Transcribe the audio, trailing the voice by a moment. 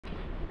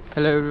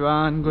Hello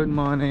everyone, good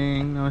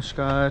morning,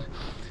 नमस्कार,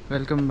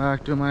 welcome back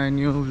to my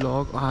new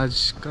vlog. आज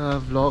का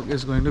vlog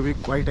is going to be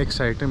quite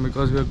exciting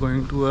because we are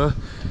going to a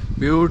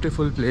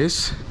beautiful place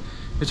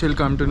which will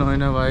come to know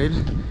in a while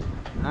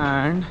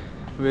and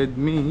with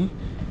me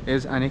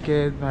is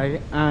Aniket bhai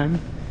and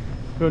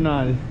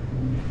Ronal.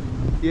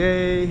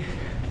 Yay!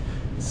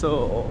 So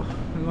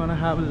we're gonna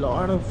have a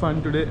lot of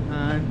fun today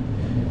and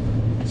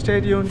stay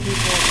tuned.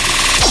 Keep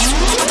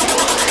watching.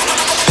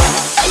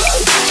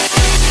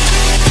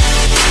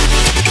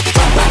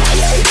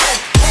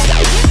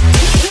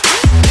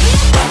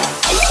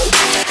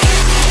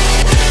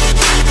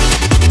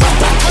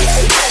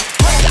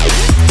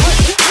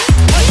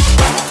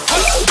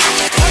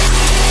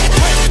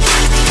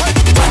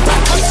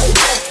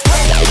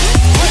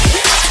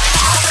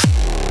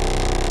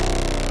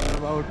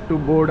 About to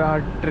board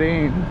our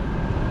train.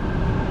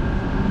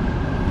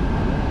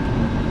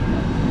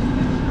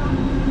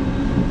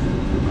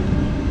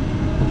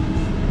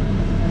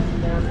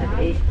 At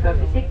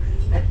 8:36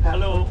 at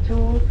platform 2.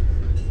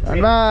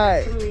 And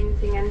bye. And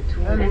 2 and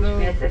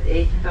Schmerz at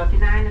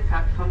 8:39 at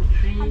platform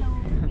 3.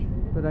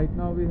 So right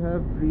now we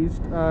have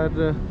reached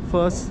our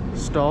first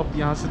stop.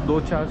 यहाँ से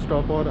 2-4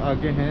 stop और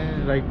आगे हैं.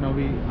 Right now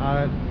we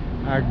are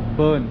at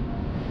Bern.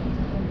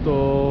 तो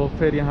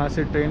फिर यहाँ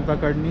से train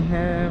पकड़नी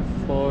है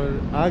फॉर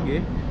आगे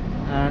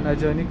and a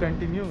journey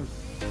continues.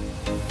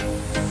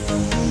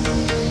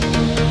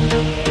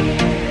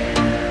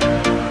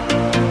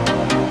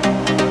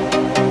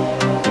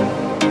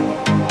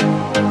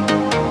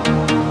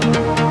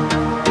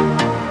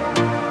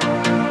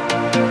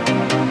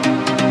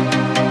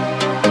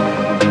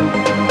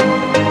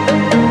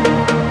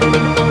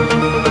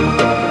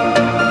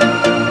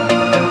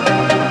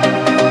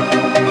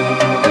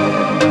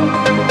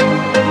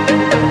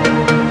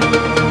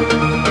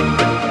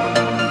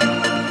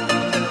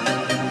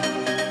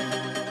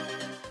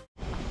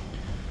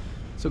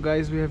 So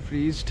guys we have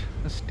reached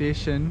a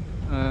station.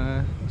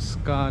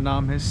 उसका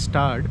नाम है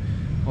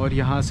स्टार्ट और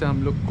यहाँ से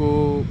हम लोग को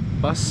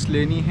बस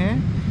लेनी है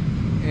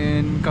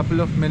in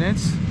couple of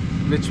minutes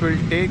which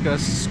will take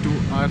us to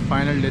our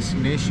final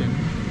destination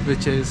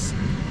which is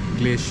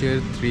glacier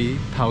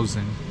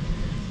 3000.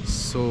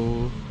 सो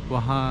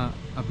वहाँ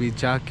अभी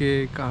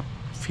जाके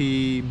काफ़ी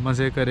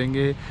मज़े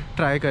करेंगे,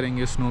 ट्राई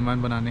करेंगे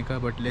स्नोमैन बनाने का,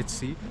 but let's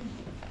see.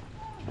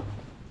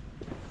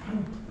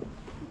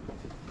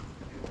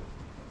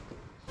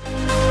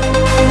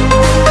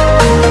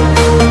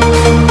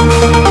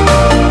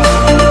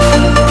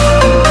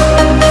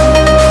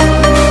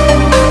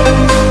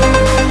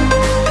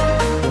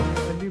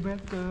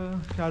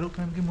 Shahrukh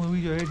Khan की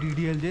मूवी जो है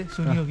DDLJ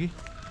सुनी होगी,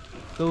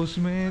 तो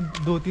उसमें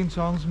 2-3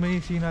 सॉन्ग्स में ही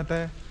सीन आता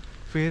है.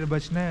 फिर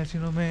बचना है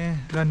सीनों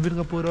में रणबीर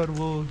कपूर और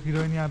वो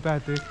हीरोइन यहाँ पे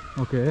आते हैं.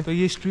 ओके. तो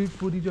ये स्ट्रीट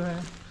पूरी जो है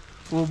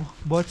वो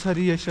बहुत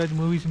सारी यश राज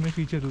मूवीज में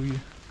फीचर हुई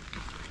है.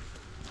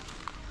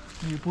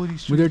 ये पूरी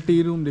मुझे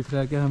टी रूम दिख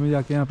रहा है. क्या हमें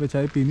जाके यहाँ पे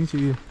चाय पीनी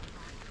चाहिए?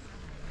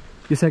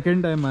 ये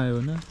सेकंड टाइम आए हो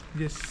ना?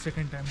 Yes,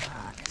 second time.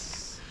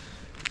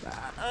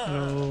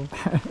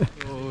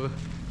 तो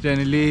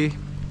जनरली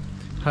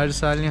हर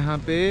साल यहाँ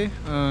पे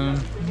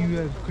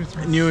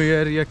न्यू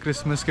ईयर या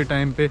क्रिसमस के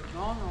टाइम पे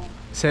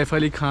Saif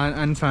Ali Khan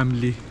and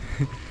family,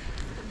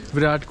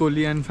 Virat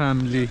Kohli and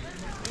family,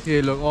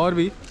 ये लोग और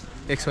भी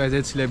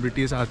XYZ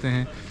सेलिब्रिटीज़ आते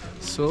हैं.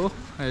 सो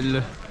I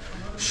will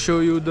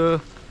show you the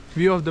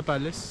view of the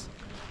palace.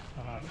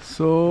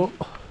 So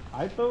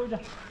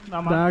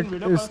that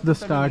is the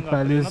start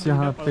palace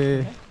जहाँ पे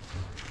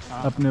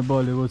अपने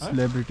बॉलीवुड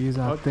सेलिब्रिटीज़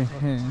आते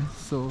हैं.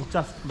 सो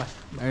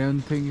आई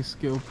डोंट थिंक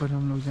इसके ऊपर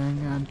हम लोग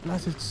जाएंगे. And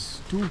plus it's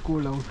to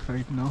cold out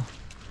right now.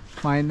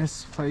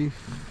 -5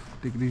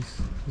 degrees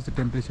is the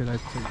temperature. I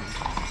think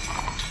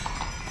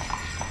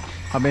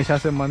हमेशा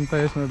से मन था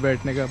इसमें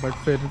बैठने का, बट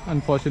फिर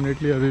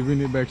अनफॉर्चुनेटली अभी भी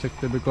नहीं बैठ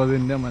सकते बिकॉज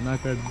इंडिया मना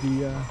कर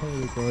दिया है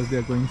because they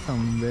are going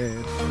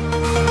somewhere.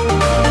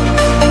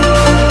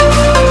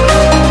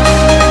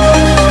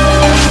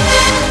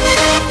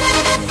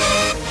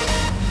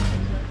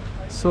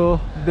 So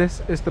this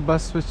is the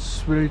bus which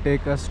will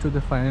take us to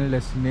the final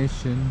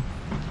destination,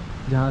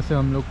 जहाँ से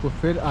हम लोग को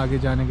फिर आगे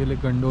जाने के लिए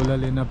गंडोला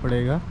लेना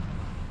पड़ेगा.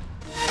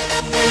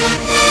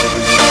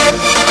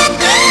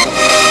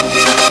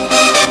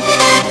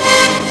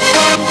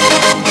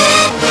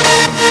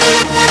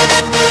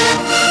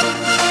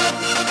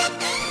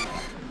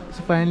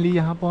 So finally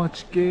यहाँ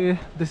पहुँच के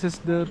this is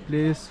the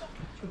place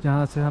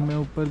जहाँ से हमें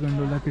ऊपर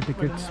गंडोला के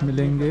टिकट्स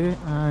मिलेंगे.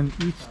 and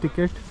each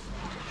ticket,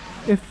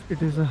 if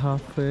it is a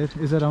half fare,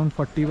 is around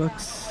 $40.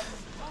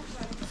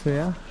 So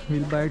yeah,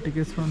 we'll buy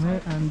tickets from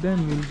here and then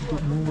we'll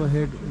move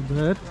ahead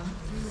उधर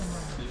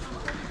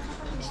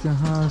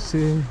जहाँ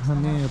से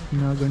हमें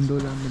अपना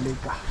गंडोला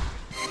मिलेगा.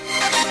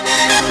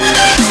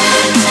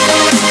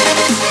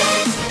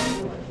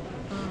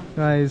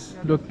 Guys,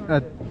 look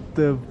at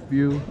the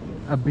view.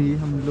 अभी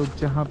हम लोग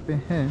जहाँ पे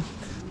हैं,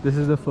 this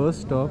is the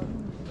first stop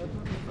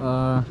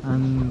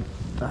and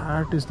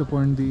that is the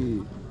point the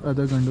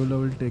other gondola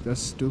will take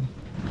us to.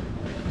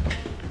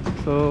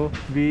 So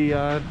we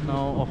are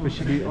now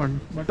officially on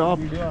top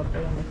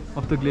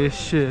of the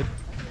glacier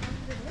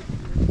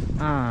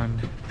And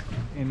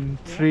in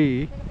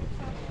 3,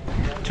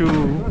 2,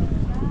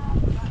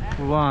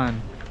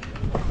 1,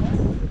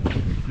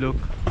 look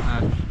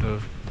at the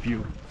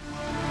view.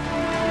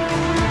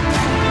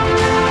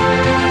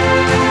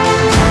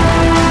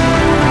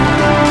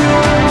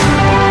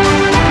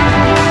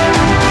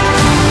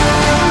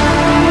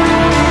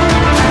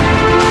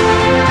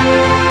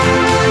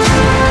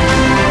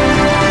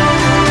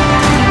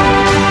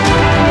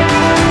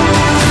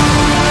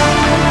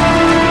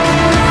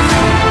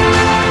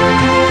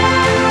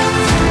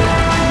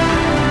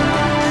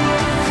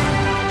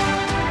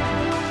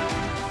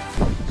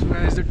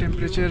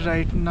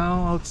 Right now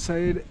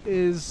outside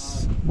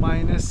is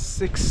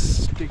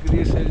 -6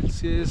 degrees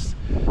Celsius.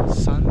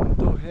 sun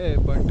तो है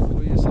but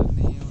कोई असर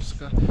नहीं है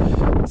उसका.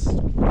 It's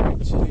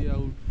actually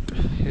out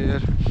here,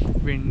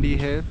 windy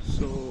है,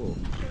 so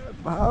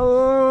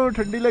भाओ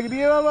ठंडी लग रही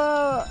है बाबा.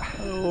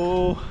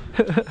 Oh,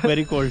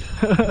 very cold.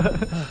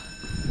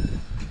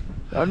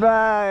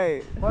 भाई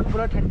बहुत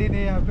बुरा ठंडी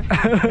नहीं है यहाँ पे.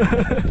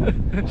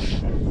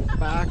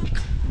 back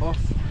of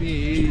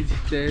page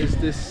there's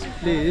this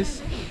place.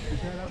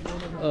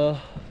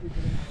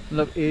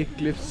 मतलब एक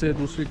क्लिफ से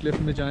दूसरी क्लिफ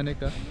में जाने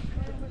का,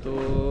 तो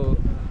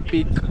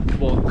पीक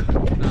वॉक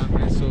नाम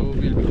है. So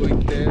will be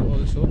going there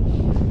also.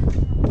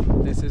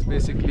 This is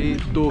basically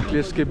 2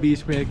 cliffs के बीच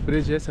में एक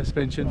ब्रिज है,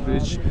 सस्पेंशन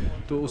ब्रिज,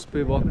 तो उस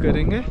पे वॉक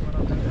करेंगे.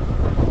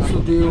 So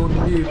the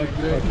only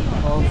regret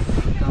of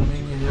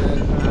coming here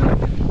and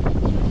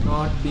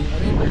not being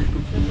able to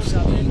do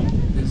skiing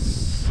is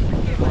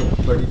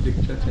बड़ी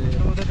दिक्कत है.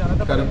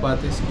 कर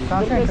पाते स्कीइंग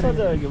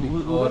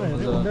और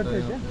मज़ा आता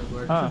है.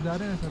 हाँ,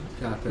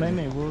 क्या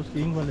नहीं वो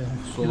स्कीइंग वाले हैं.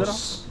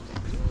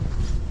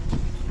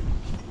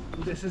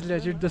 This is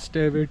legit the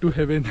stairway to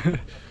heaven.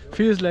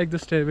 Feels like the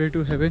stairway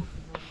to heaven,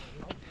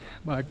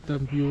 but the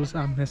views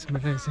are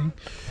mesmerizing.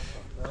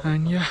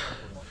 And yeah,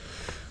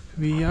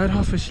 we are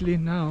officially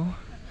now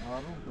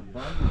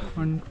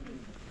on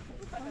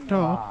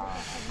top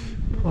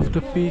of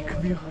the peak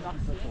view.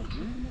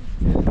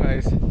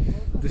 Guys,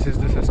 this is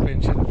the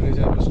suspension bridge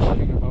I was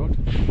talking about.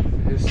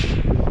 It's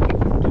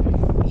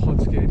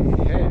बहुत scary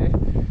है,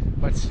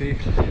 but still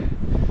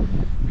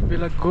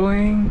people are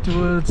going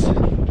towards.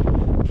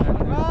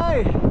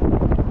 Bye.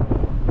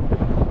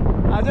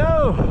 आ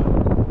जाओ.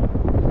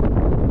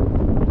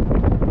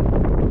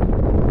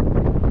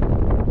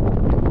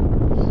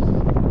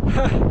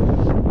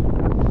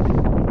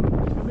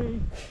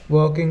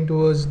 Walking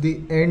towards the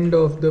end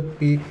of the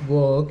peak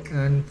walk,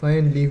 and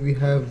finally we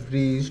have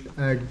reached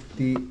at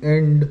the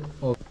end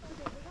of.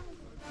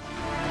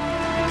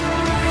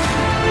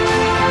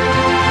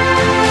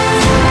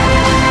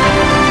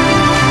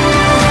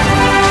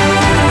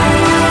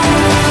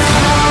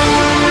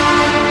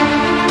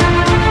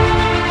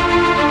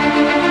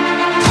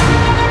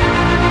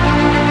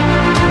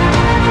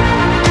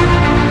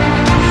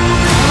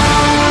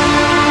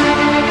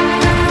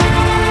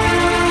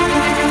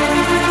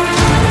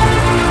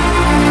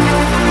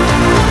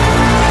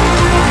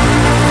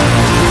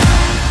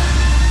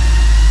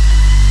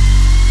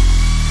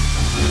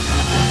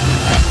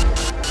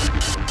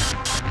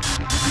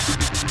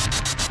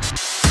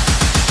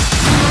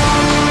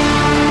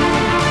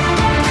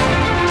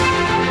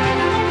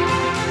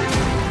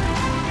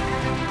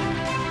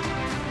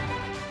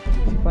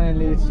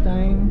 Finally it's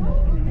time.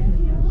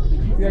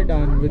 We are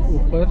done with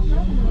Upar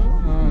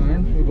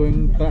and we're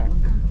going back.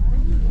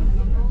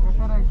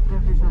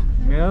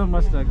 मेरा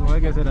मस्त है. तुम्हारा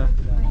कैसे रहा?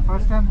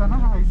 First time था ना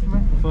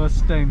इसमें.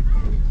 First time.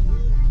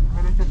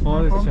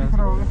 बहुत अच्छा.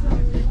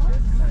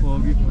 वो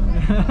भी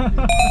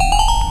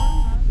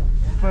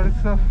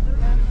perks of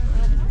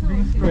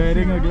being spexy.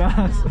 wearing a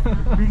glass.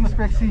 Being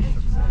spexy.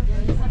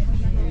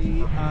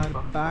 We are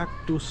back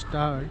to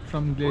start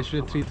from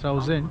Glacier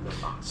 3000.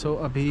 So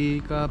अभी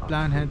का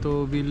प्लान है तो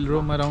we'll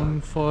roam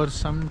around for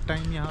some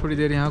time. यहाँ थोड़ी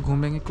देर यहाँ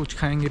घूमेंगे, कुछ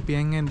खाएंगे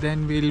पिएंगे, and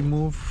then we'll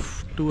move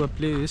to a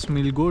place.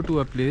 We'll go to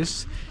a place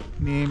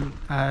named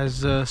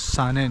as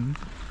Sanen.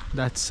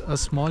 That's a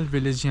small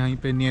village यहाँ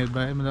पे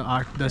nearby. मतलब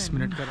 8-10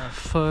 मिनट का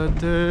रास्ता.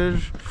 Further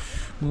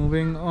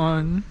moving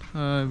on,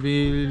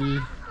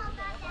 we'll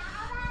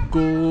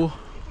go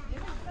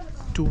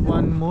to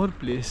one more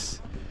place.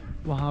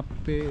 वहाँ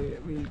पे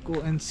we'll go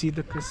and see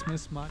the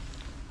Christmas market.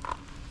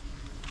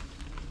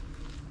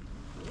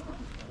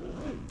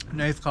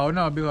 नहीं खाओ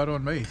ना, अभी खा रहा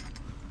हूँ भाई.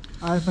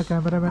 आज मैं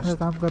कैमरामैन का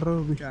काम कर रहा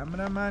हूँ.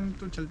 कैमरामैन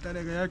तो चलता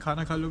रहेगा यार,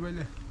 खाना खा लो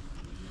पहले.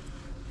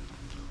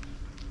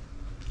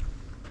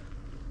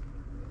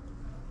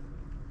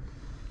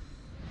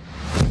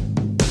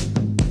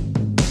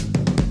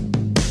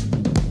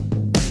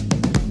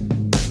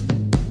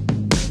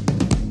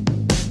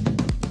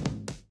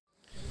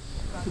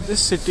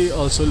 This city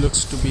also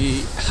looks to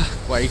be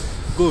quite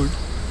good.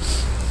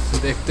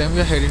 देखते हैं.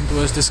 We are heading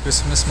towards this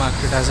Christmas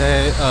market as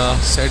I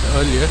said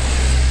earlier.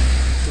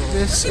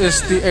 This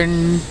is the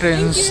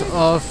entrance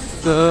of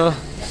the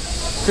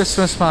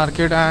Christmas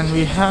market and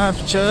we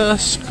have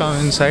just come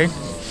inside.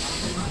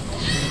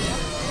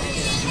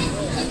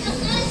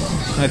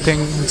 I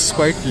think it's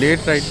quite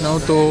late right now,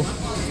 so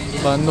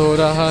बंद हो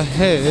रहा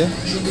है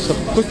सब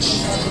कुछ।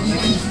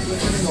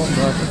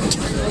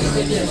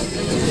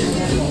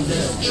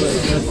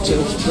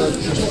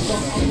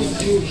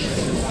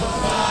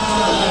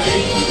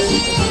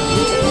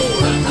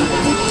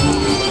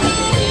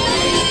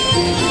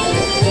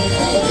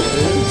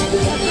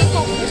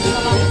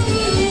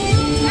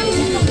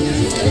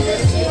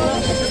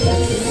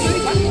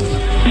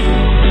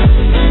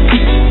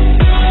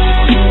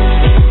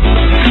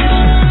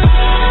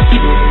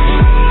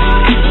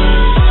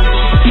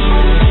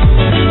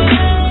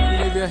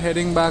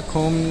 Heading back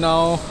home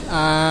now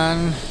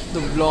and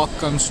the vlog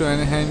comes to an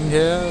end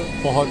here.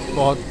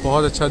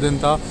 बहुत अच्छा दिन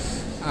था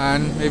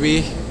and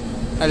maybe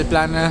I'll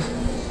plan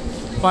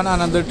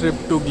another trip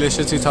to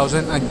Glacier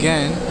 3000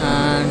 again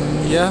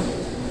and yeah,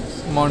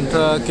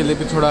 Montra के लिए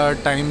भी थोड़ा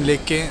time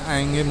लेके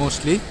आएंगे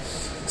mostly.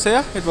 So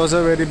yeah, it was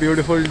a very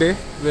beautiful day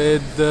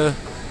with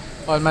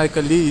all my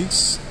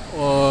colleagues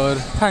और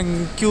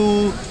thank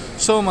you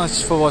so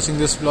much for watching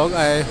this vlog.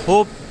 I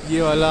hope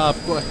ये वाला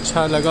आपको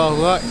अच्छा लगा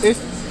होगा. If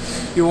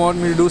you want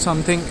me to do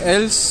something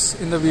else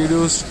in the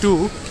videos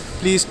too,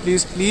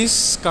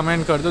 please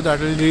comment kar do. That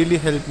will really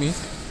help me.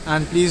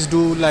 And please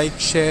do like,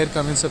 share,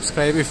 comment,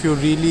 subscribe if you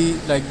really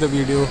like the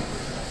video.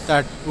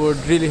 That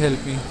would really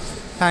help me.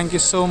 Thank you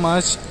so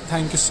much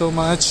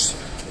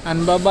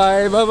and bye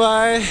bye.